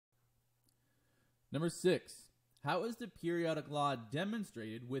Number 6. How is the periodic law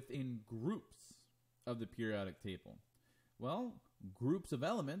demonstrated within groups of the periodic table? Well, groups of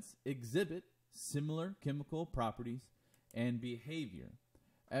elements exhibit similar chemical properties and behavior.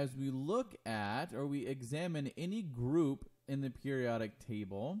 As we look at or we examine any group in the periodic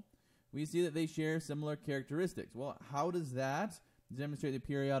table, we see that they share similar characteristics. Well, how does that demonstrate the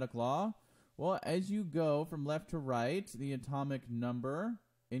periodic law? Well, as you go from left to right, the atomic number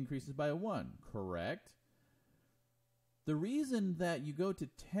increases by 1, correct? The reason that you go to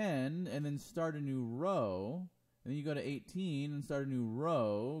 10 and then start a new row, and then you go to 18 and start a new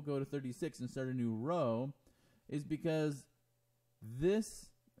row, go to 36 and start a new row, is because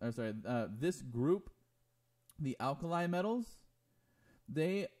this group, the alkali metals,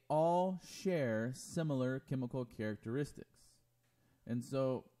 they all share similar chemical characteristics. And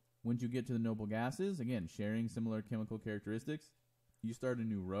so once you get to the noble gases, again, sharing similar chemical characteristics, you start a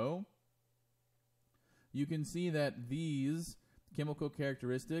new row. You can see that these chemical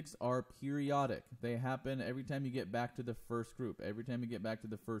characteristics are periodic. They happen every time you get back to the first group, every time you get back to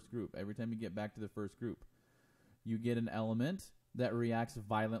the first group, every time you get back to the first group. You get an element that reacts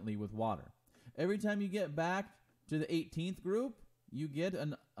violently with water. Every time you get back to the 18th group, you get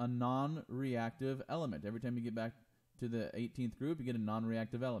a non-reactive element. Every time you get back to the 18th group, you get a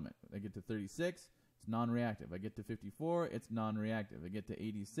non-reactive element. I get to 36, it's non-reactive. I get to 54, it's non-reactive. I get to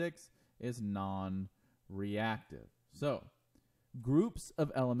 86, it's non-reactive. So, groups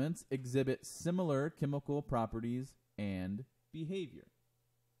of elements exhibit similar chemical properties and behavior.